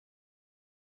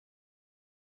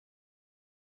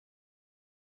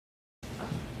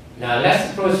Now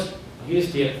let's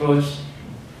use the approach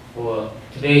for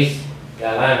today's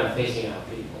dilemma facing our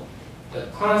people. The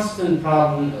constant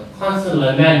problem, the constant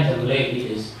lament of Malay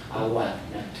leaders are what?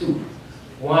 Now two.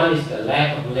 One is the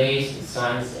lack of Malays in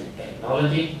science and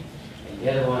technology, and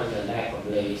the other one is the lack of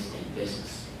Malays in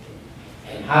business.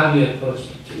 And how do you approach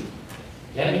the two?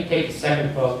 Let me take the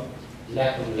second problem,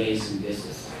 lack of Malays in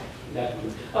business.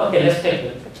 Okay, let's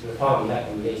take the problem, lack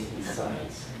of Malays in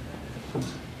science.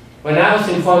 When I was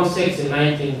in Form 6 in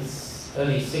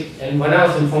early 6, and when I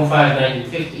was in Form 5 in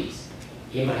 1950s,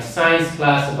 in my science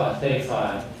class about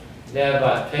 35, there are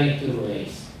about 22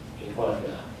 Malays in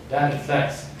Portugal. That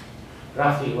reflects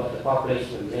roughly what the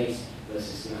population of Malays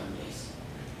versus non-Malays.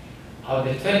 Of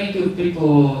the 22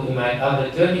 people in my,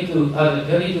 of the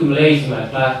 22 Malays in my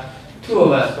class, 2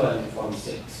 of us got into Form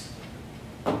 6.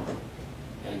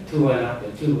 And 2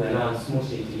 went on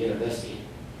smoothly to university.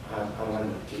 I'm one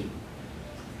of 2.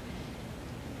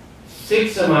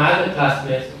 6 of my other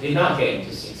classmates did not get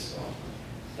into 6th form.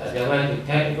 But they went to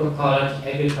technical college,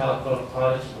 agricultural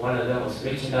college. One of them was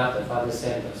rich enough, the father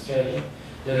sent to Australia.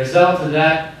 The result of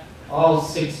that, all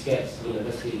 6 gets to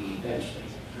university eventually.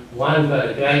 One got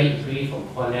a graduate degree from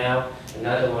Cornell,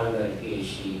 another one got a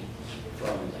PhD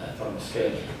from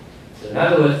Australia. So in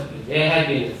other words, if there had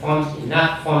been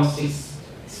enough Form 6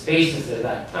 spaces at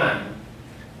that time,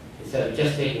 instead of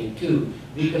just taking 2,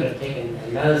 we could have taken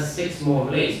another 6 more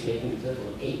Malays, making a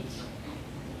total of 8.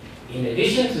 In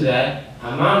addition to that,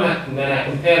 when I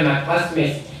compare my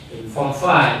classmates in Form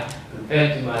 5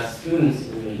 compared to my students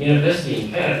in the university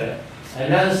in Canada,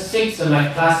 another 6 of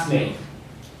my classmates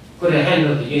could have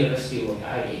handled the university work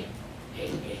I did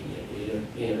in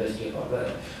the University of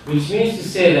Alberta. Which means to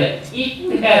say that if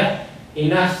we have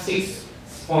enough 6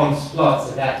 form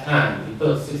slots at that time, we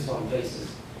built 6 form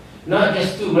places, not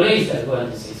just 2 Malays that go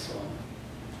into 6 form,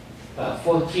 but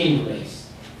 14 Malays.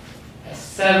 A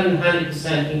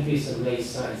 700% increase in Malay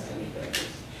science undergraduates.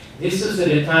 This was at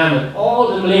a time when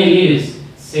all the Malay leaders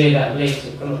say that Malays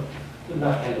could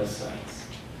not handle science.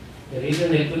 The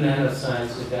reason they couldn't handle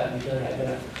science was that we don't have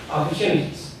enough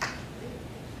opportunities.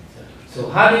 So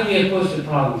how did we approach the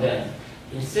problem then?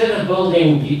 Instead of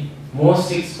building more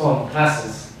 6th form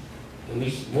classes in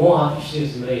which more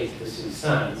opportunities Malays pursue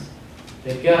science,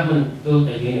 the government built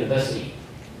a university,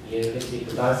 University of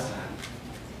Kebangsaan.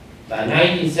 By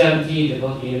 1970, they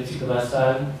built University of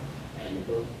Kebangsaan,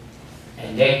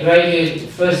 and they graduated the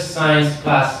first science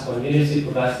class from University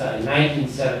of Kebangsaan in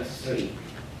 1973.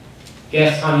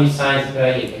 Guess how many science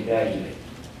graduates they graduated?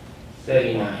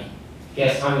 39.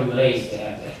 Guess how many Malays they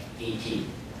have there? 18.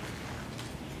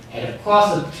 At a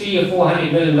cost of $300 or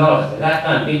 $400 million, at that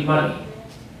time, big money,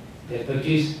 they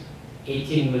produced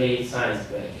 18 Malay science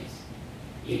graduates.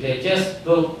 If they just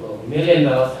built for $1 million,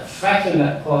 a fraction of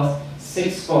that cost,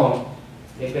 6th form,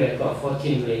 they could have got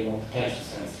 14 million more potential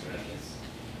science graduates.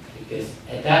 Because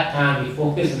at that time, we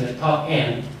focus on the top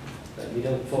end, but we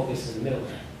don't focus on the middle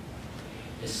end.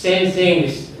 The same thing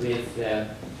with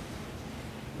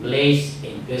Malays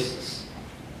in business.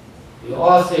 We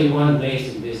all say we want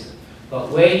Malays in business,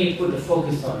 but where do you put the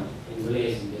focus on in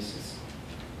Malays in business?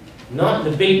 Not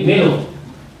the big middle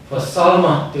for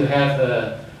Salma to have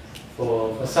a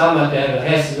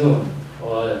hair salon,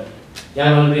 or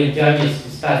Jamaluddin Judges to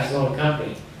start his own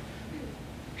company.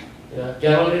 You know,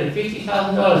 Jamaluddin,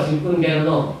 $50,000, you couldn't get a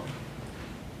loan.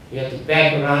 You had to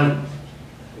beg around,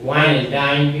 wine and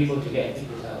dine people to get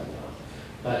 $50,000.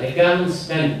 But the government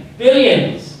spent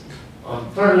billions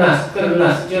on Pernas,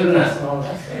 Kernas, Jernas, and all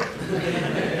that stuff.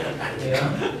 You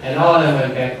know, and all of them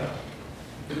went bankrupt.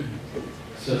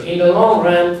 So in the long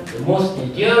run, the most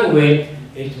enduring way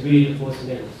is to be the force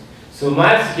middles. So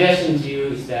my suggestion to you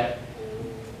is that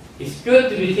it's good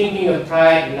to be thinking of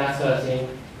pride and that sort of thing,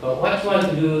 but what you want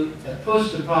to do,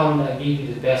 approach the problem that gives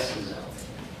you the best results.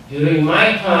 During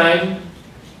my time,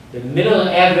 the middle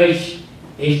average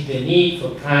is the need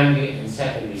for primary and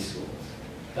secondary schools.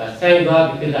 But thank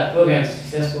God, because our program is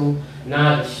successful,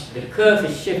 now the curve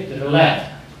is shifted to the left.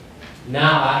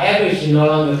 Now our average is no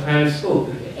longer primary school,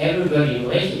 because everybody in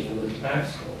Malaysia can go to primary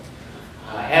school.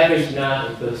 Our average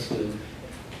now goes to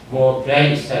more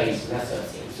graduate studies and that sort of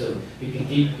thing. So we can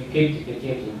continue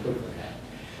to improve on that.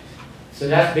 So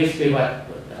that's basically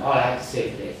all I have to say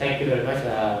today. Thank you very much.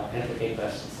 I'll entertain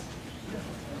questions.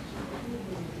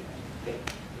 Okay.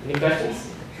 Any questions?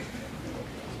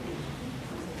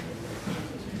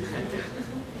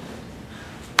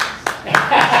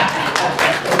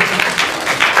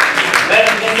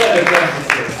 Let's have a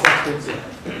question.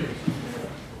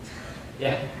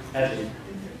 Yeah, absolutely.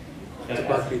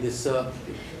 Bakri, this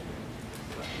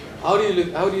how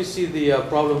do you see the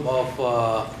problem of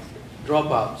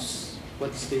dropouts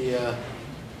What's the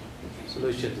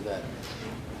solution to that?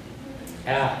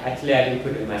 Actually, I didn't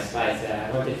put it in my slides. I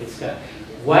wanted to discuss.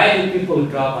 Why do people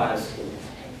drop out of school?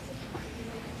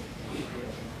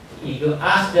 If you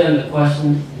ask them the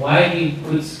question, why do you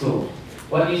quit school?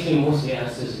 What do you think most of the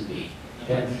answers would be?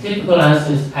 The typical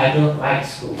answer is, I don't like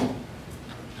school.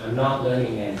 I'm not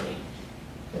learning anything.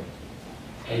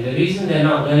 And the reason they're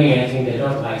not learning anything, they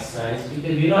don't like science,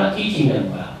 because we're not teaching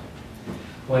them well.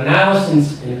 When I was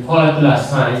in molecular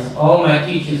science, all my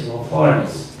teachers were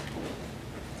foreigners,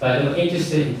 but they were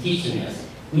interested in teaching us.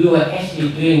 We were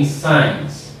actually doing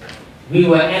science. We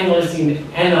were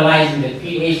analyzing the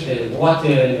pH of the water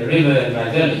in the river in my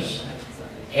village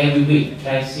every week,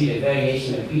 trying to see the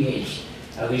variation of pH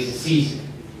with the season.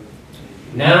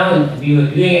 Now we were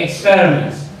doing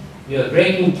experiments. We were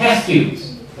breaking test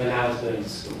tubes when I was going to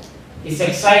school. It's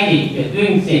exciting. You're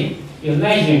doing things. You're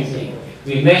measuring things.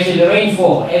 We measure the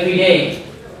rainfall every day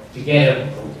to get a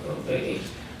pH.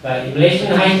 But in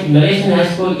Malaysian high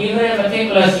school, even in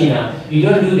particular now, you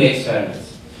don't do the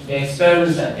experiments. The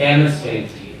experiments are demonstrated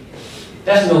to you.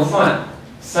 That's no fun.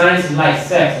 Science is like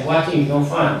sex. Watching is no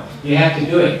fun. You have to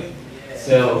do it.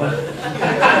 So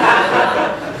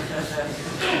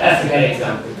that's a good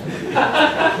example.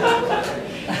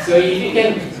 So if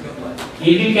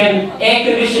you can air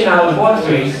condition our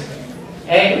laboratories,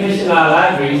 air condition our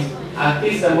libraries, our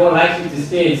kids are more likely to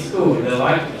stay in school.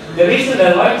 The reason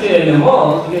they loiter in the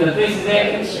mall is because the place is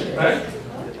air conditioned, right?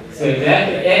 So if they have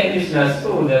to air condition our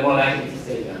school, they're more likely to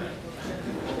stay behind.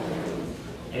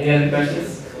 Any other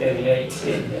questions?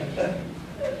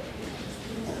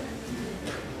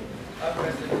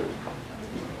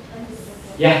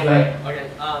 Yeah, right. Okay,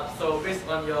 so based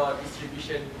on your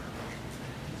distribution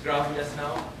graph just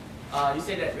now, you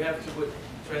say that we have to put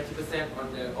 20%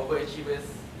 on the overachievers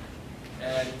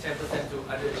and 10% to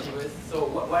underachievers. So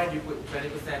why do you put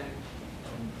 20%,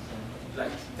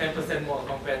 like 10% more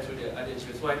compared to the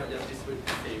underachievers? Why not just distribute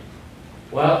the same?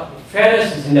 Well,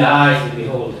 fairness is in the eyes of the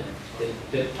beholder.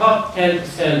 The top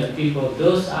 10% of people,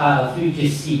 those are future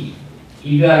seed. If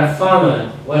you are a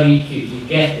farmer, what do you choose? You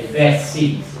get the best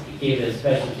seeds. You give a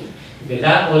specialty. Because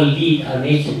that will lead our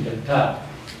nation to the top.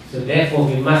 So therefore,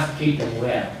 we must treat them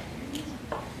well.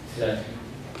 So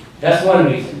that's one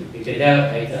reason. Because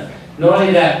not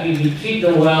only that, if we treat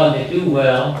them well, they do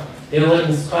well, they will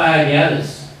inspire the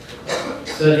others.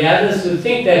 So the others who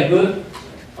think they're good,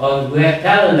 or who have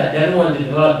talent that they don't want to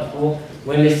develop before,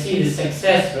 when they see the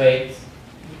success rates,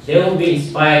 they will be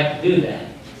inspired to do that.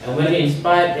 And when they're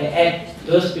inspired,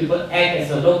 those people act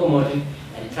as a locomotive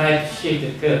and try to shift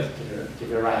the curve to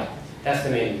the right. That's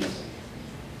the main reason.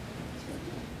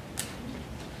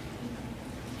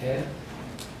 Yeah?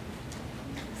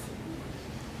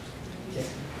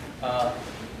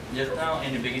 Just now,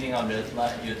 in the beginning of the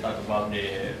slide, you talked about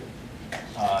the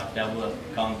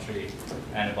developed country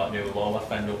and about the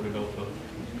wawasan 2020.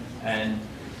 And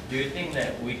do you think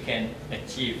that we can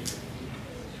achieve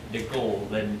the goal,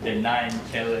 the 9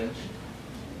 challenge,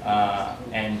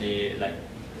 and the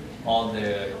all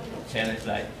the challenge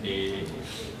like the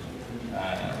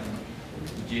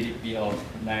GDP of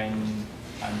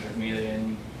 900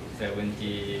 million,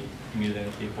 70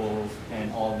 million people,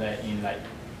 and all that in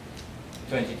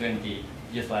 2020,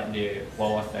 just like the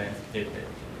wawasan stated?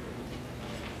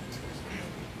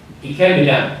 It can be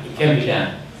done. It can be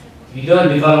done. If you don't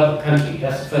develop a country,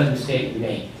 that's the first mistake you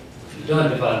make. If you don't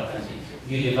develop a country,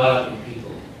 you develop your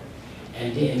people.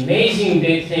 And the amazing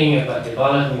big thing about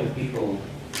developing your people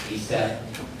is that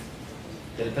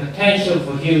the potential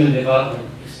for human development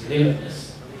is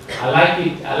limitless. I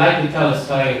like to tell a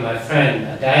story of my friend,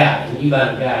 Daya, an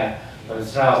Iban guy from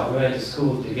Sarawak. We went to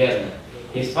school together.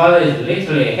 His father is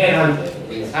literally a headhunter.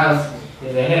 In his house,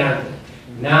 he's a headhunter.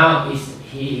 Now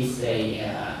he is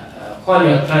a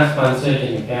corneal transplant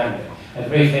surgeon in Gambia, a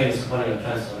very famous corneal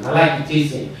transplant. I like to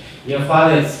teach him. Your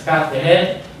father scalped the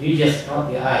head, you just scalp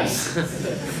the eyes.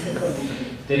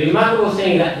 The remarkable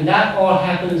thing that all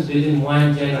happens within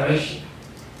one generation.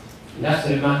 And that's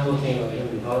the remarkable thing about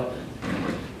human development.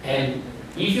 And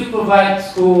if you provide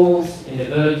schools in the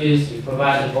villages, you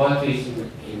provide laboratories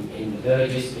in the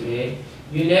villages today,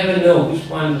 you never know which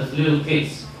one of those little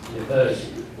kids in the village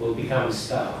will become a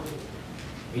star.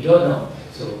 We don't know.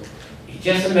 So it's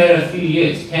just a matter of a few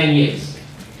years, 10 years.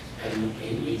 And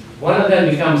if one of them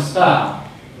becomes a star,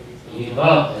 and you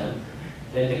develop them,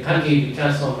 then the country will be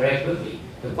transformed very quickly.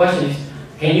 The question is,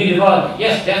 can you develop it?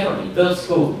 Yes, definitely. Build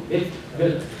school.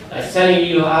 Like sending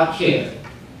you out here.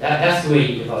 That's the way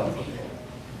you develop people.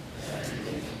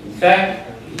 In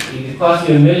fact, if it costs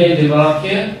you $1 million to develop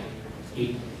here,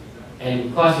 and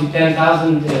it costs you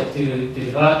 10,000 to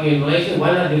develop you in Malaysia,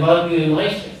 why not develop you in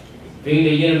Malaysia? bring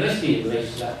the university in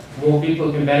Malaysia, more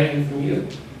people can benefit from you.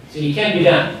 So it can be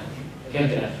done. It can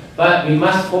be done. But we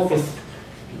must focus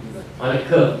on the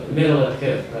curve, the middle of the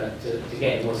curve, to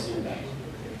get the most impact.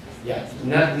 Yeah,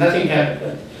 nothing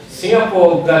happened.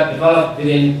 Singapore got developed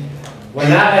within,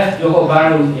 when I left Johor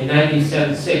Bahru in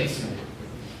 1976,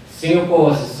 Singapore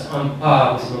was on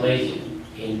par with Malaysia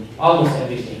in almost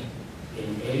everything.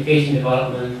 In education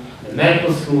development, the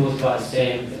medical schools were the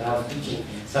same, because I was teaching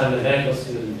some of the medical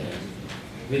students there.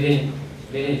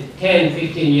 Within 10,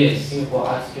 15 years, Singapore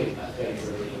outstripped Australia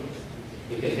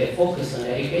because they focus on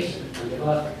education and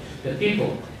develop the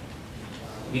people.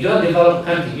 You don't develop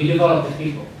country, you develop the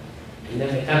people, and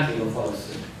then the country will follow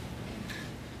suit.